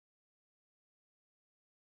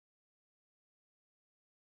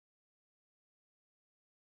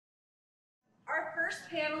Our first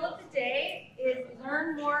panel of the day is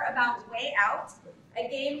Learn More About Way Out, a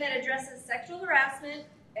game that addresses sexual harassment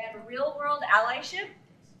and real-world allyship,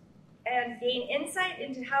 and gain insight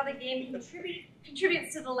into how the game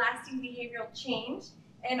contributes to the lasting behavioral change.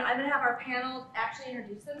 And I'm going to have our panel actually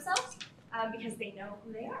introduce themselves because they know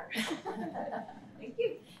who they are. Thank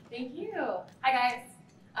you. Thank you. Hi, guys.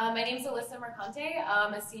 My name is Alyssa Mercante.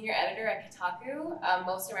 I'm a senior editor at Kotaku.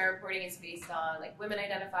 Most of my reporting is based on women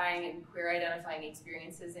identifying and queer identifying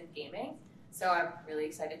experiences in gaming. So I'm really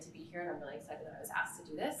excited to be here, and I'm really excited that I was asked to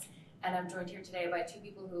do this. And I'm joined here today by two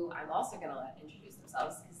people who I'm also going to let introduce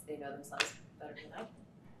themselves because they know themselves better than I do.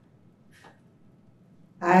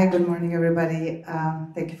 Hi, good morning, everybody.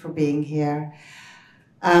 Thank you for being here.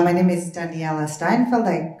 My name is Danijela Steinfeld.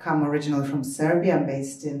 I come originally from Serbia. I'm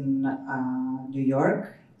based in New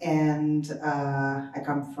York, and I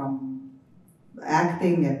come from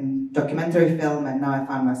acting and documentary film, and now I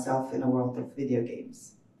find myself in a world of video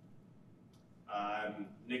games. I'm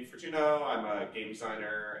Fortugno. I'm a game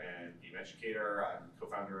designer and game educator. I'm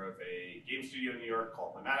co-founder of a game studio in New York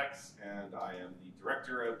called Animatics, and I am the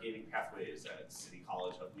director of gaming pathways at City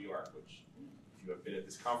College of New York, which, if you have been at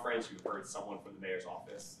this conference, you've heard someone from the mayor's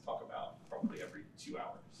office talk about probably every 2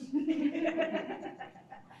 hours.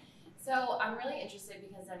 So I'm really interested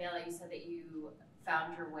because, Danijela, you said that you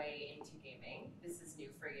found your way into gaming. This is new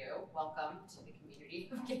for you. Welcome to the community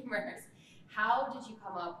of gamers. How did you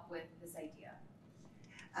come up with this idea?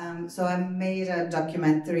 So I made a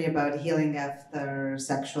documentary about healing after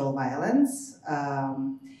sexual violence,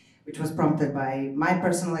 which was prompted by my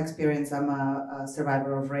personal experience. I'm a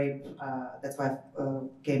survivor of rape. That's why I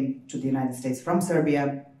came to the United States from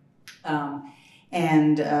Serbia.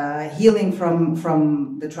 And healing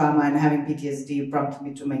from the trauma and having PTSD prompted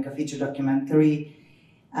me to make a feature documentary.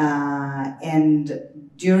 And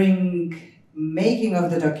during making of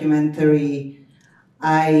the documentary,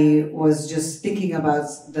 I was just thinking about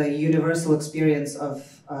the universal experience of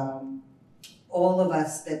all of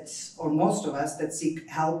us or most of us that seek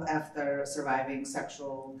help after surviving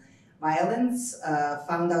sexual violence,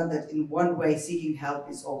 found out that in one way seeking help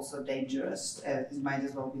is also dangerous. It might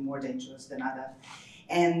as well be more dangerous than other.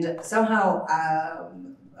 And somehow,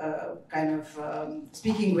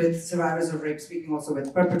 speaking with survivors of rape, speaking also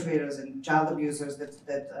with perpetrators and child abusers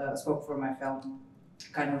that spoke for my film,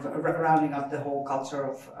 kind of rounding up the whole culture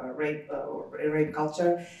of rape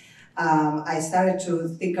culture. I started to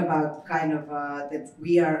think about that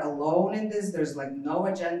we are alone in this. There's no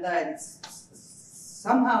agenda, and it's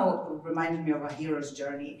somehow reminded me of a hero's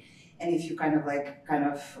journey. And if you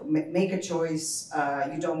make a choice,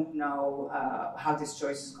 you don't know how this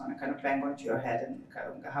choice is going to bang onto your head, and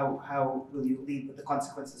how will you live with the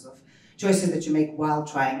consequences of choices that you make while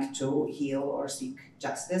trying to heal or seek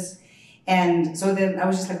justice. And so then I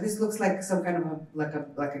was just like, this looks like some kind of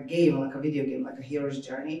a game, like a video game, like a hero's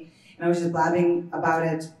journey. And I was just blabbing about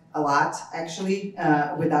it a lot, actually,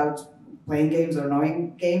 without playing games or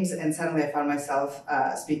knowing games. And suddenly I found myself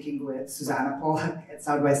speaking with Susanna Pollack at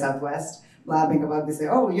South by Southwest, blabbing about this.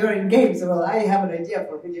 Oh, you're in games. Well, I have an idea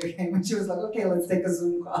for a video game. And she was like, okay, let's take a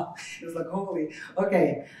Zoom call. It was like, holy,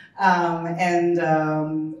 okay.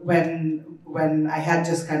 When I had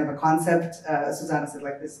just kind of a concept, Susanna said,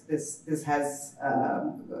 this has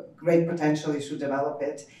great potential, you should develop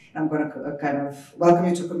it. And I'm going to kind of welcome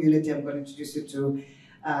you to community. I'm going to introduce you to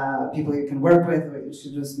people you can work with,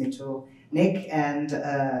 introduce me to Nick, and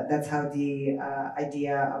that's how the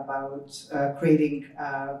idea about creating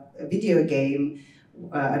a video game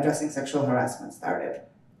addressing sexual harassment started.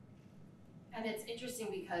 And it's interesting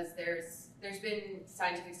because there's been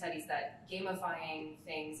scientific studies that gamifying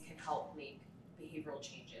things can help make behavioral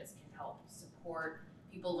changes, can help support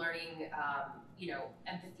people learning,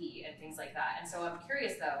 empathy and things like that. And so I'm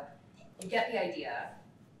curious, though, you get the idea,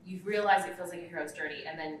 you've realized it feels like a hero's journey,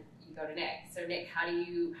 and then you go to Nick. So Nick, how do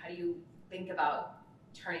you think about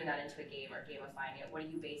turning that into a game or gamifying it? What do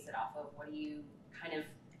you base it off of? What are you kind of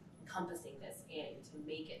encompassing this in to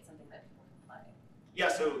make it something that people can play? Yeah,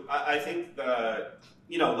 so I think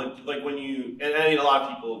like when you, and I mean a lot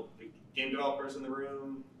of people, game developers in the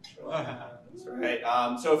room. That's right.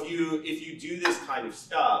 So if you do this kind of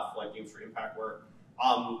stuff, like games for impact work,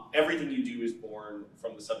 everything you do is born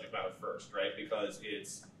from the subject matter first, right? Because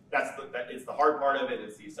it's the hard part of it,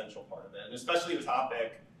 it's the essential part of it, and especially a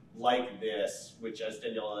topic like this, which, as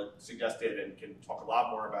Danijela suggested and can talk a lot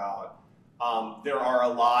more about, there are a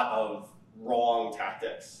lot of wrong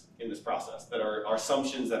tactics in this process that are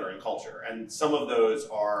assumptions that are in culture, and some of those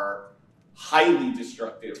are highly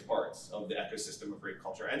destructive parts of the ecosystem of rape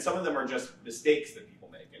culture, and some of them are just mistakes that people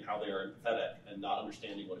make and how they are empathetic and not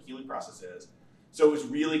understanding what a healing process is. So it was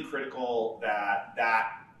really critical that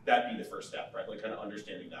be the first step, right? Like kind of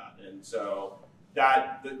understanding that. And so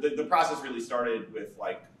that the process really started with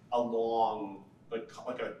like a long, like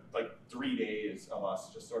 3 days of us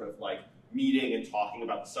just sort of like meeting and talking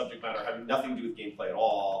about the subject matter, having nothing to do with gameplay at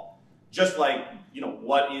all. Just like, you know,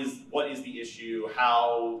 what is the issue?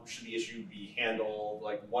 How should the issue be handled?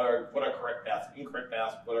 Like, what are correct paths, incorrect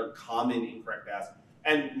paths? What are common incorrect paths?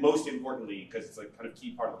 And most importantly, because it's a kind of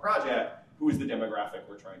key part of the project, who is the demographic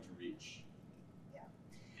we're trying to reach?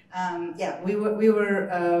 We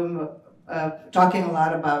were talking a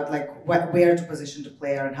lot about like where to position the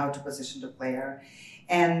player and how to position the player.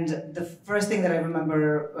 And the first thing that I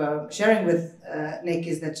remember sharing with Nick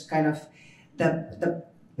is that kind of the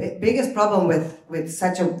biggest problem with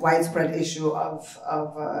such a widespread issue of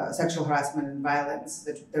sexual harassment and violence,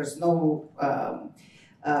 that there's no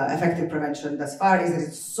effective prevention thus far, is that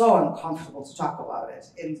it's so uncomfortable to talk about it.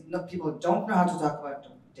 And people don't know how to talk about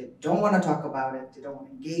it. They don't want to talk about it. They don't want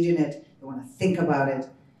to engage in it. They want to think about it.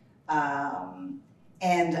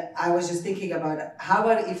 And I was just thinking about how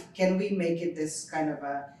about can we make it this kind of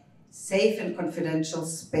a safe and confidential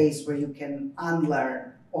space where you can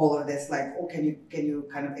unlearn all of this, like, or can you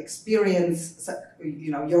kind of experience, you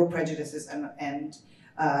know, your prejudices and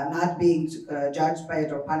not being judged by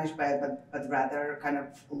it or punished by it, but rather kind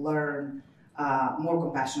of learn more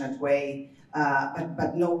compassionate way.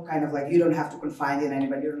 But no kind of like, you don't have to confide in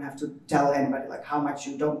anybody, you don't have to tell anybody like how much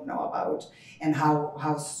you don't know about and how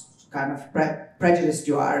kind of prejudiced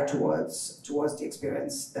you are towards the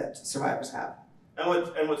experience that survivors have.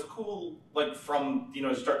 And what's cool, like from, you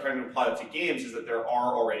know, start trying to apply it to games, is that there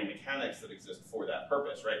are already mechanics that exist for that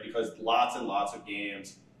purpose, right? Because lots and lots of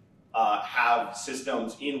games have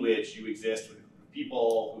systems in which you exist with a group of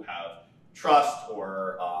people who have trust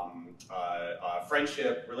or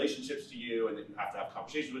friendship relationships to you, and then you have to have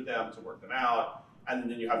conversations with them to work them out,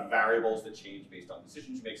 and then you have variables that change based on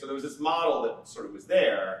decisions you make. So there was this model that sort of was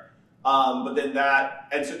there, but then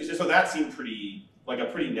so that seemed like a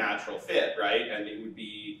pretty natural fit, right? And it would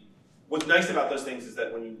be, what's nice about those things is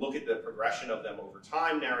that when you look at the progression of them over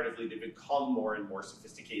time, narratively, they become more and more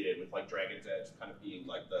sophisticated, with like Dragon's Edge kind of being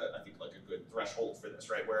like I think like a good threshold for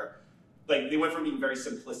this, right? Where like they went from being very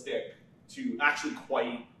simplistic to actually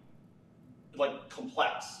quite like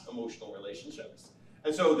complex emotional relationships.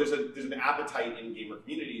 And so there's an appetite in gamer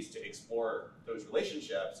communities to explore those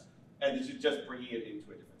relationships and to just bringing it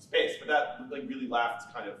into a different space. But that like really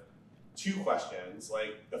left kind of two questions.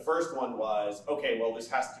 Like the first one was, okay, well, this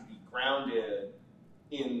has to be grounded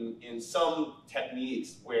in some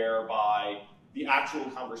techniques whereby the actual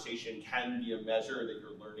conversation can be a measure that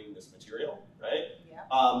you're learning this material, right? Yeah.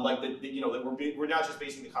 Like you know, that we're not just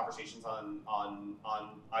basing the conversations on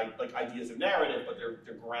like ideas of narrative, but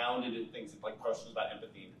they're grounded in things like questions about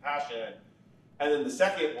empathy and compassion. And then the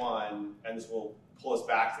second one, and this will pull us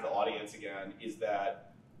back to the audience again, is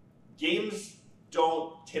that games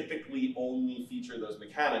don't typically only feature those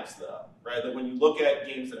mechanics, though, right? That when you look at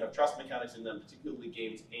games that have trust mechanics in them, particularly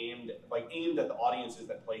games aimed at the audiences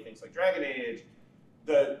that play things like Dragon Age,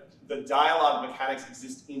 the dialogue mechanics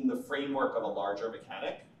exist in the framework of a larger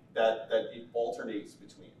mechanic that it alternates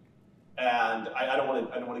between. And I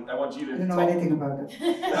want you to. I don't know anything about it.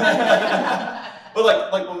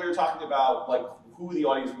 But like when we were talking about like who the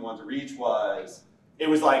audience we wanted to reach was, it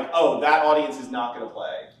was like, oh, that audience is not going to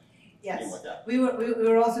play. Yes, like that. we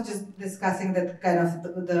were also just discussing that kind of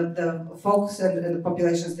the folks and the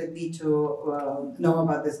populations that need to know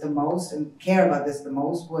about this the most and care about this the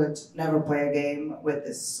most would never play a game with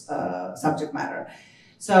this subject matter.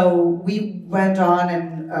 So we went on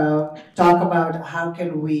and talk about how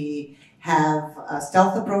can we have a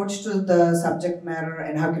stealth approach to the subject matter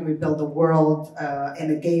and how can we build a world in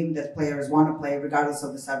a game that players want to play regardless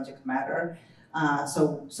of the subject matter.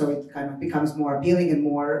 So it kind of becomes more appealing and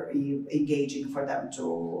more engaging for them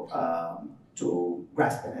to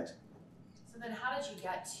grasp in it. So then, how did you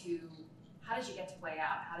get to Way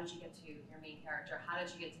Out? How did you get to your main character? How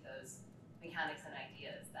did you get to those mechanics and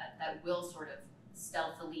ideas that will sort of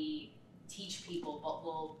stealthily teach people, but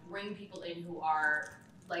will bring people in who are,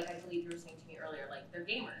 like I believe you were saying to me earlier, like they're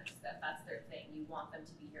gamers. That's their thing. You want them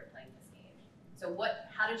to be here playing this game. So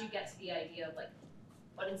how did you get to the idea of like,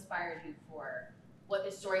 what inspired you for what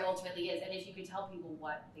this story ultimately is, and if you could tell people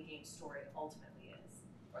what the game's story ultimately is,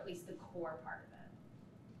 or at least the core part of it.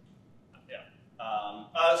 Yeah.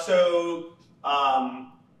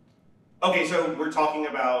 Okay. So we're talking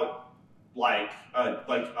about like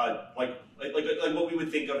what we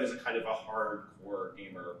would think of as a kind of a hardcore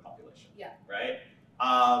gamer population. Yeah. Right.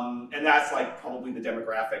 And that's like probably the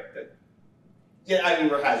demographic that. Yeah, I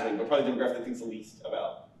mean we're hazarding, but probably the demographic that thinks the least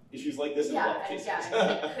about issues like this in a lot of cases.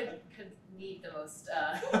 Could need the most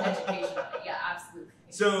education on it. Yeah, absolutely.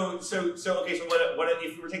 So okay. So what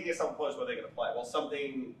if we were taking a self-employed? What are they going to play? Well,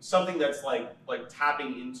 something that's like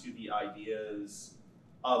tapping into the ideas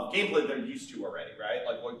of gameplay they're used to already, right?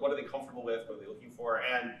 Like what are they comfortable with? What are they looking for?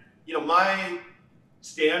 And my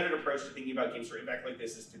standard approach to thinking about games for impact like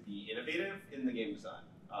this is to be innovative in the game design.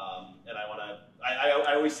 And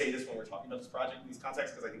I always say this when we're talking about this project in these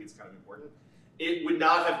contexts because I think it's kind of important. It would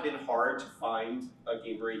not have been hard to find a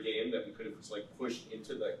Gamebrary game that we could have just pushed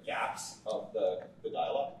into the gaps of the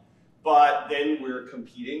dialogue. But then we're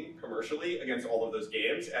competing commercially against all of those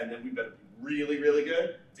games, and then we better be really, really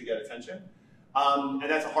good to get attention. And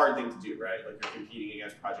that's a hard thing to do, right? Like you're competing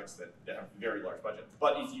against projects that have very large budgets.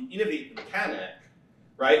 But if you innovate the mechanic,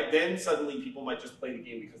 right, then suddenly people might just play the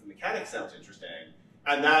game because the mechanic sounds interesting,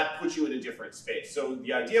 and that puts you in a different space. So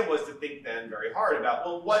the idea was to think then very hard about,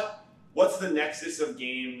 well, what's the nexus of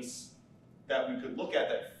games that we could look at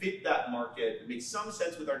that fit that market, that makes some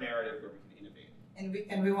sense with our narrative where we can innovate.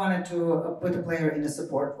 And we wanted to put the player in a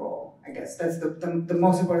support role. I guess that's the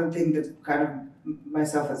most important thing that kind of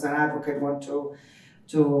myself as an advocate want to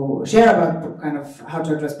share about kind of how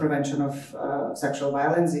to address prevention of sexual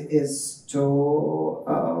violence is to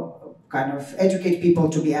kind of educate people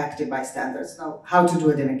to be active bystanders. Now, how to do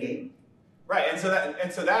it in a game. Right, and so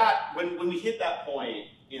that when we hit that point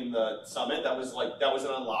in the summit, that was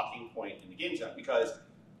an unlocking point in the game design because,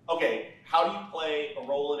 okay, how do you play a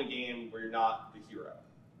role in a game where you're not the hero,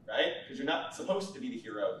 right? Because you're not supposed to be the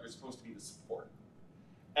hero, you're supposed to be the support.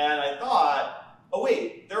 And I thought, oh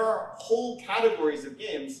wait, there are whole categories of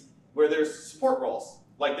games where there's support roles.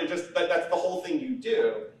 Like that's the whole thing you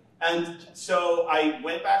do. And so I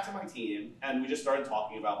went back to my team and we just started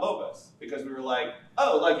talking about MOBAs because we were like,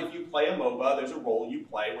 oh, like if you play a MOBA, there's a role you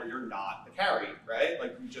play where you're not the carry, right?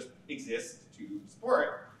 Like you just exist to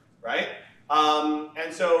support, right?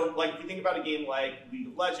 And so like if you think about a game like League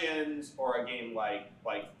of Legends or a game like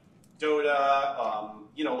Dota,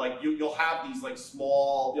 you'll have these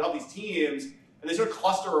you'll have these teams and they sort of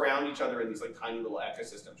cluster around each other in these tiny little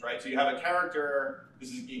ecosystems, right? So you have a character, this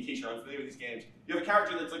is in case you're unfamiliar with these games, you have a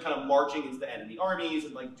character that's kind of marching into the enemy armies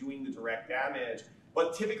and doing the direct damage,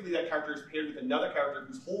 but typically that character is paired with another character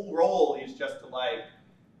whose whole role is just to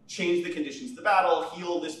change the conditions of the battle,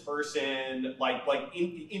 heal this person,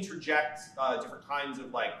 interject different kinds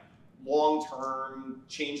of long-term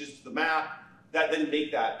changes to the map that then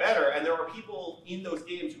make that better. And there are people in those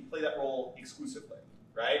games who play that role exclusively.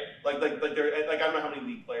 Right? I don't know how many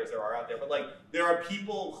League players there are out there, but there are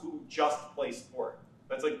people who just play sport.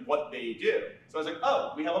 That's what they do. So I was like,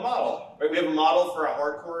 oh, we have a model, right? We have a model for a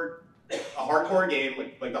hardcore game,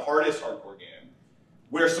 like the hardest hardcore game,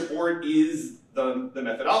 where support is the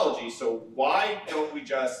methodology. So why don't we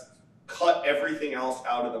just cut everything else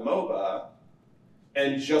out of the MOBA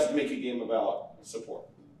and just make a game about support?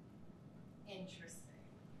 Interesting.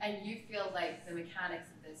 And you feel like the mechanics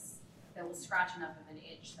of this that will scratch enough of an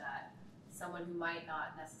itch that someone who might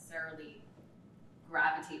not necessarily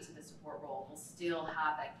gravitate to the support role will still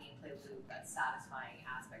have that gameplay loop, that satisfying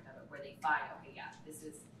aspect of it, where they find, okay, yeah, this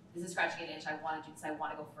is scratching an itch I want to do because I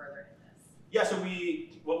want to go further in this. Yeah, so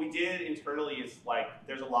what we did internally is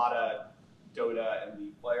there's a lot of Dota and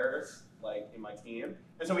League players in my team,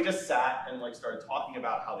 and so we just sat and started talking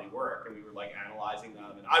about how they work, and we were analyzing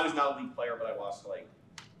them. And I was not a League player, but I watched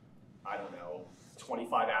I don't know,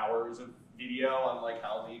 25 hours of video on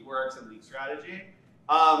how League works and League strategy.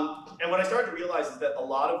 And what I started to realize is that a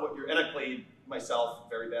lot of and I played myself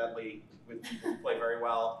very badly with people who play very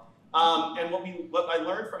well. And what I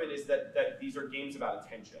learned from it is that these are games about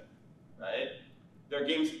attention, right? They're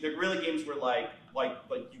really games where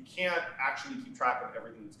you can't actually keep track of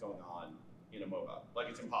everything that's going on in a MOBA.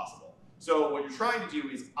 It's impossible. So what you're trying to do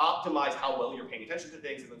is optimize how well you're paying attention to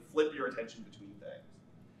things and then flip your attention between things.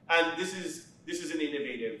 And this is an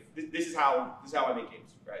innovative. This is how I make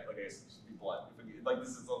games, right? I guess just be blunt. This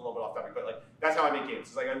is a little bit off topic, but that's how I make games.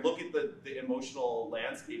 It's I look at the emotional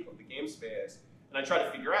landscape of the game space, and I try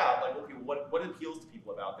to figure out okay, what appeals to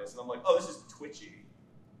people about this? And I'm like, oh, this is twitchy.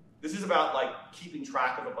 This is about keeping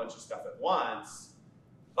track of a bunch of stuff at once.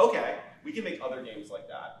 Okay, we can make other games like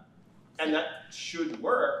that, and that should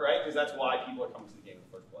work, right? Because that's why people are coming to the game in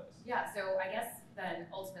the first place. Yeah. So I guess then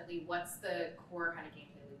ultimately, what's the core kind of gameplay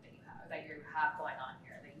that you have going on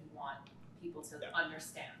here that you want people to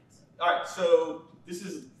understand? All right, so this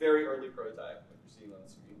is very early prototype, like you're seeing on the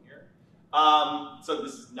screen here. So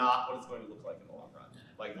this is not what it's going to look like in the long run.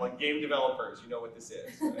 Like game developers, you know what this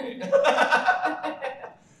is, right?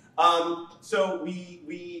 So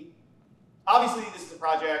we obviously this is a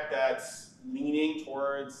project that's leaning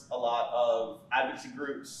towards a lot of advocacy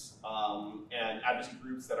groups and advocacy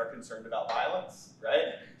groups that are concerned about violence,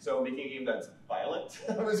 right? So making a game that's violent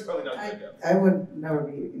was probably not a good idea. I would never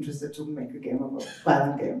be interested to make a game of a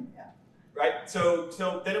violent game. Yeah. Right. So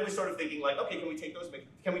then it was sort of thinking like, okay, can we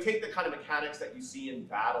take the kind of mechanics that you see in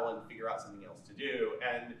battle and figure out something else to do?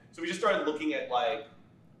 And so we just started looking at like,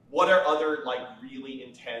 what are other like really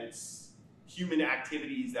intense human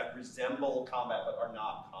activities that resemble combat but are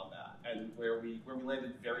not combat? And where we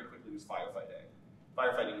landed very quickly was firefighting.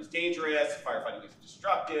 Firefighting is dangerous. Firefighting is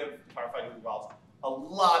destructive. Firefighting involves a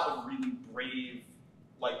lot of really brave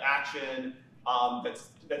like action.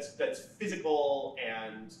 That's physical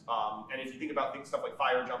and if you think about stuff like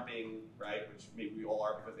fire jumping, right, which maybe we all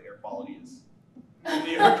are because the air quality is in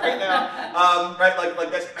New York right now, right,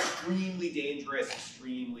 like that's extremely dangerous,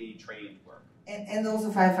 extremely trained work. And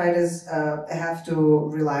also firefighters have to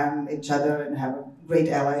rely on each other and have a great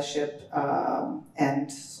allyship,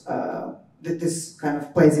 and this kind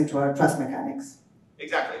of plays into our trust mechanics.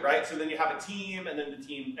 Exactly, right? So then you have a team, and then the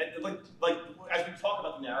team, and like as we talk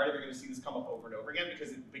about the narrative, you're going to see this come up over and over again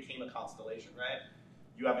because it became a constellation, right?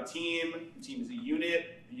 You have a team, the team is a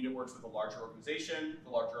unit, the unit works with a larger organization, the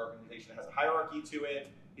larger organization has a hierarchy to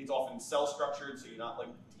it, it's often cell-structured, so you're not like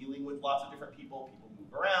dealing with lots of different people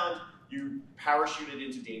move around, you parachute it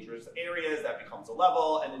into dangerous areas, that becomes a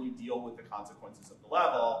level, and then you deal with the consequences of the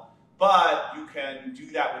level, but you can do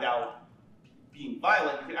that without being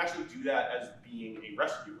violent, you can actually do that as being a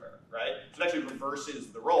rescuer, right? So it actually reverses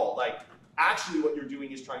the role. Like, actually what you're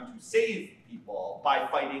doing is trying to save people by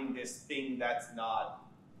fighting this thing that's not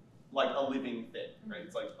like a living thing, right?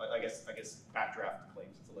 It's like, I guess Backdraft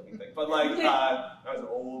claims it's a living thing, but like, that was an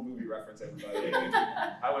old movie reference, everybody.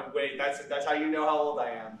 I went, wait, that's how you know how old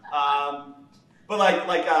I am. But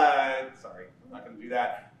sorry, I'm not gonna do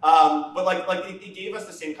that. But it gave us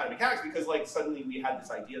the same kind of mechanics because like suddenly we had this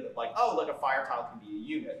idea that like, oh, like a fire tile can be a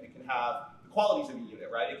unit. It can have the qualities of a unit,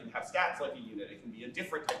 right? It can have stats like a unit. It can be a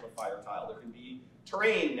different type of fire tile. There can be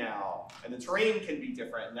terrain now, and the terrain can be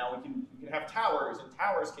different. Now we can have towers, and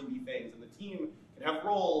towers can be things, and the team can have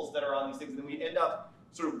roles that are on these things, and then we end up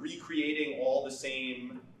sort of recreating all the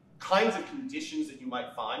same kinds of conditions that you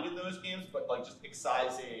might find in those games, but like just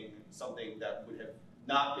excising something that would have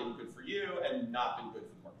not been good for you and not been good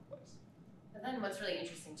for the marketplace. And then what's really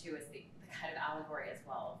interesting too is the kind of allegory as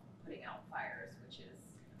well of putting out fires, which is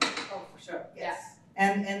Oh, for sure. yes.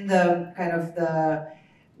 Yeah. And the kind of the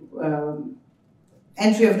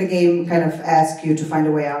entry of the game kind of asks you to find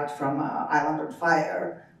a way out from island on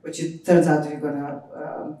fire, which it turns out you're going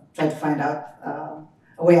to try to find out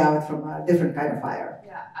a way out from a different kind of fire.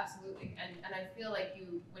 Yeah, absolutely. And I feel like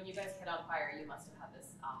when you guys hit on fire, you must have had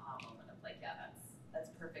this aha moment of like, yeah, that's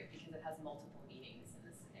perfect because it has multiple meanings in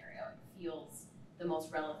this scenario. It feels the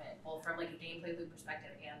most relevant, both from like a gameplay loop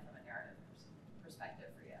perspective and from a narrative perspective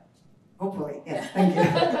for you. Hopefully, yes. Thank you.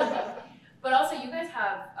 But also, you guys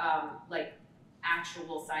have like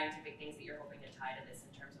actual scientific things that you're hoping to tie to this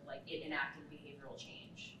in terms of like it enacting behavioral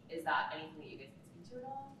change. Is that anything that you guys can speak to at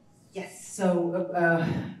all? Yes. So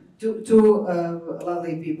two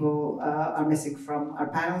lovely people are missing from our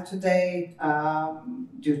panel today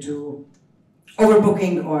due to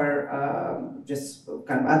overbooking or just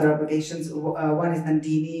kind of other obligations. One is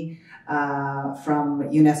Danijela from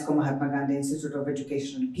Unesco Mahatma Institute of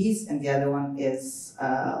Education and Peace, and the other one is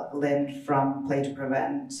Lynn from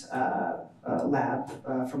Play2PREVENT lab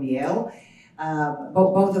from Yale.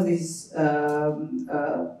 Both of these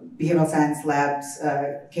behavioral science labs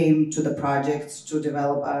came to the project to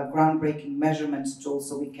develop a groundbreaking measurement tool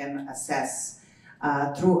so we can assess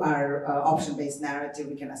through our option-based narrative,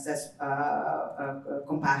 we can assess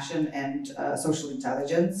compassion and social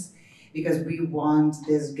intelligence because we want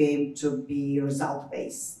this game to be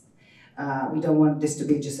result-based. We don't want this to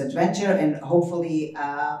be just adventure, and hopefully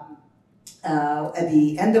at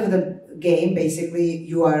the end of the game, basically,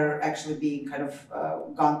 you are actually being kind of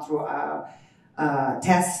gone through a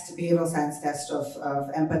test, behavioral science test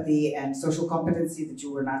of empathy and social competency that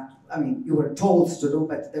you were not, you were told to do,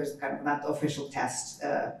 but there's kind of not official test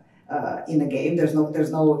in the game. There's no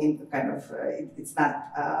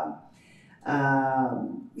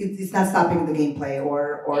it's not stopping the gameplay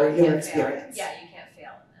or your experience. Yeah, you can't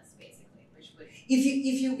fail in this, basically. Which would... If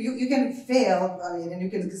you can fail, and you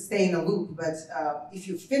can stay in a loop, but if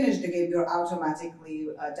you finish the game, you're automatically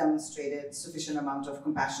demonstrated sufficient amount of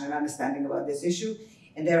compassion and understanding about this issue,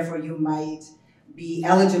 and therefore you might be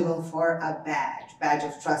eligible for a badge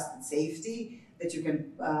of trust and safety that you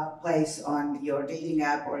can place on your dating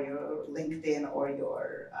app or your LinkedIn or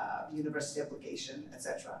your university application,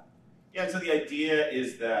 etc. Yeah, and so the idea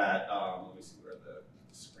is that, let me see where the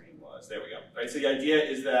screen was. There we go. Right. So the idea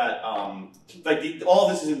is that all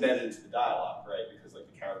this is embedded into the dialogue, right? Because like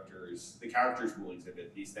the characters will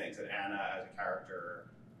exhibit these things, and Anna as a character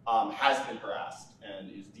has been harassed and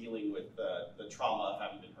is dealing with the trauma of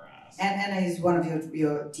having been harassed. And Anna is one of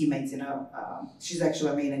your teammates. She's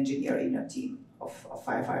actually a main engineer in your team of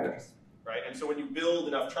firefighters. Right, and so when you build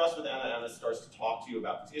enough trust with Anna, Anna starts to talk to you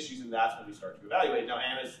about these issues, and that's when we start to evaluate. Now,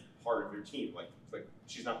 Anna's part of your team. Like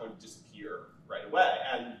she's not going to disappear right away.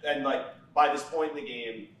 And like by this point in the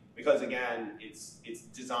game, because again, it's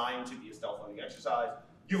designed to be a stealth learning exercise.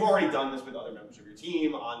 You've already done this with other members of your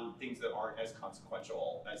team on things that aren't as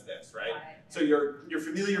consequential as this, right? So you're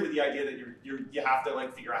familiar with the idea that you have to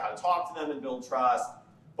like figure out how to talk to them and build trust,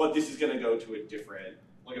 but this is going to go to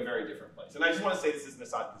a very different place. And I just want to say this is an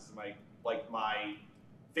aside. This is my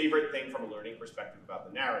favorite thing from a learning perspective about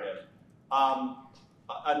the narrative.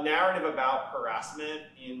 A narrative about harassment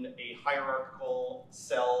in a hierarchical,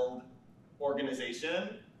 celled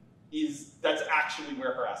organization that's actually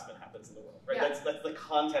where harassment happens in the world, right? Yeah. That's the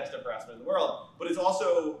context of harassment in the world. But it's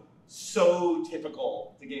also so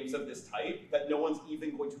typical to games of this type that no one's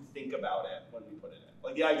even going to think about it when we put it in.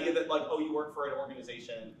 Like the idea that like, oh, you work for an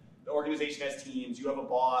organization, the organization has teams, you have a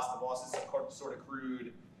boss, the boss is sort of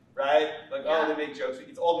crude, right? Like, oh, they make jokes.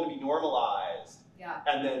 It's all going to be normalized,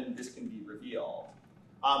 and then this can be revealed.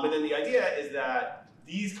 And then the idea is that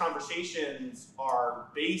these conversations are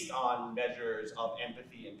based on measures of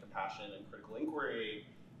empathy and compassion and critical inquiry.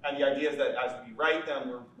 And the idea is that as we write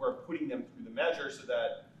them, we're putting them through the measure so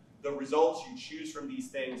that the results you choose from these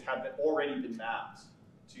things have already been mapped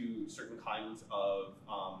to certain kinds of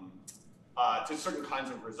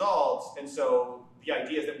results. And so the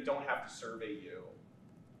idea is that we don't have to survey you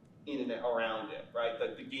in and around it, right?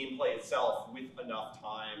 The gameplay itself with enough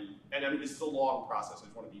time, and I mean, this is a long process. I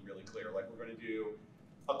just want to be really clear. Like, we're going to do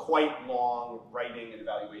a quite long writing and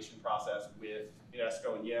evaluation process with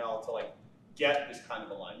Unesco and Yale to like get this kind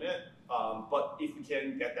of alignment. But if we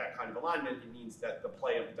can get that kind of alignment, it means that the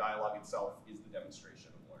play of the dialogue itself is the demonstration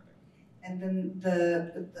of learning. And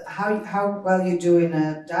then how well you do in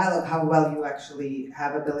a dialogue, how well you actually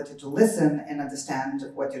have ability to listen and understand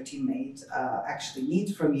what your teammate actually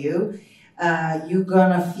needs from you. You're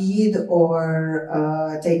gonna feed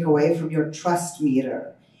or take away from your trust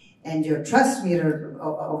meter. And your trust meter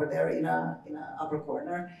over there in a upper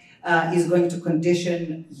corner is going to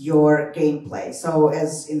condition your gameplay. So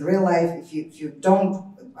as in real life, if you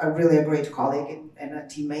don't are really a great colleague and a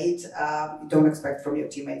teammate, you don't expect from your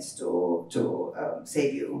teammates to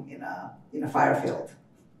save you in a fire field.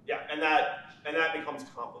 Yeah, and that becomes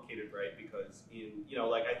complicated, right? Because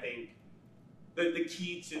I think the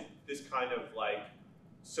key to this kind of like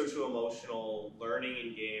socio-emotional learning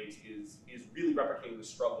in games is really replicating the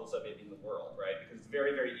struggles of it in the world, right? Because it's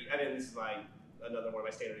very, very, and this is another one of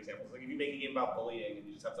my standard examples. Like if you make a game about bullying and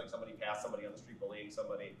you just have like somebody pass somebody on the street bullying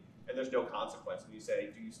somebody, and there's no consequence, and you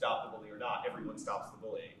say, do you stop the bully or not? Everyone stops the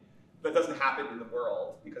bullying. That doesn't happen in the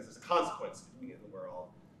world because there's a consequence to doing it in the world.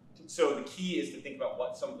 So the key is to think about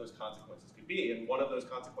what some of those consequences could be, and one of those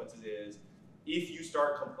consequences is if you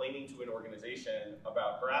start complaining to an organization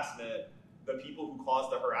about harassment, the people who cause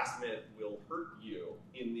the harassment will hurt you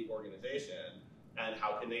in the organization. And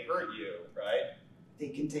how can they hurt you, right? They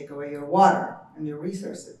can take away your water and your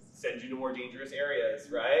resources. Send you to more dangerous areas,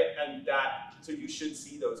 right? And so you should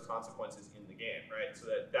see those consequences in the game, right? So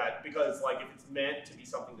that because like if it's meant to be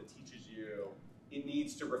something that teaches you, it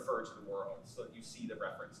needs to refer to the world so that you see the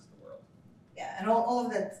reference to the world. Yeah, and all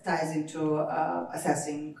of that ties into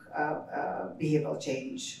assessing behavioral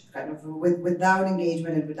change, kind of without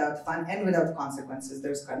engagement and without fun and without consequences.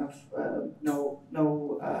 There's kind of no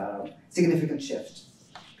significant shift.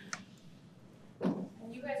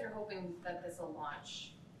 And you guys are hoping that this will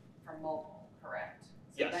launch for mobile, correct?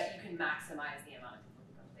 So yes. that you can maximize the amount of people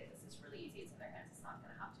who can play this. It's really easy. It's in their hands. It's not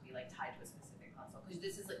going to have to be like tied to a specific console because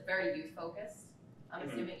this is like very youth focused. I'm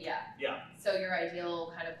assuming, yeah. So your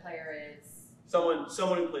ideal kind of player is someone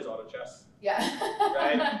who plays auto chess. Yeah.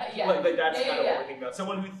 Right? Yeah. Like that's kind of what we're thinking about.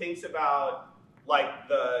 Someone who thinks about like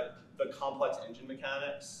the complex engine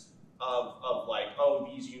mechanics of like, oh,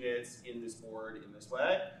 these units in this board in this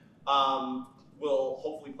way, will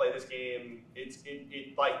hopefully play this game.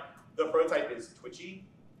 It like the prototype is twitchy,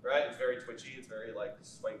 right? It's very twitchy. It's very like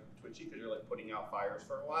twitchy because you're like putting out fires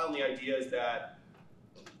for a while. And the idea is that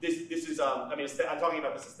this is I mean, I'm talking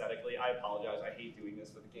about this aesthetically. I apologize. I hate doing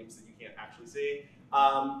this with the games that you can't actually see.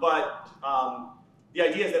 But the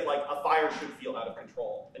idea is that like a fire should feel out of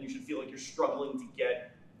control, and you should feel like you're struggling to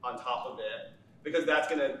get on top of it because that's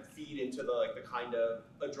going to feed into the kind of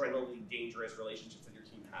adrenaline dangerous relationships that your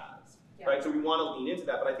team has, right? So we want to lean into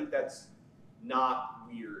that, but I think that's not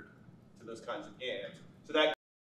weird those kinds of games. So that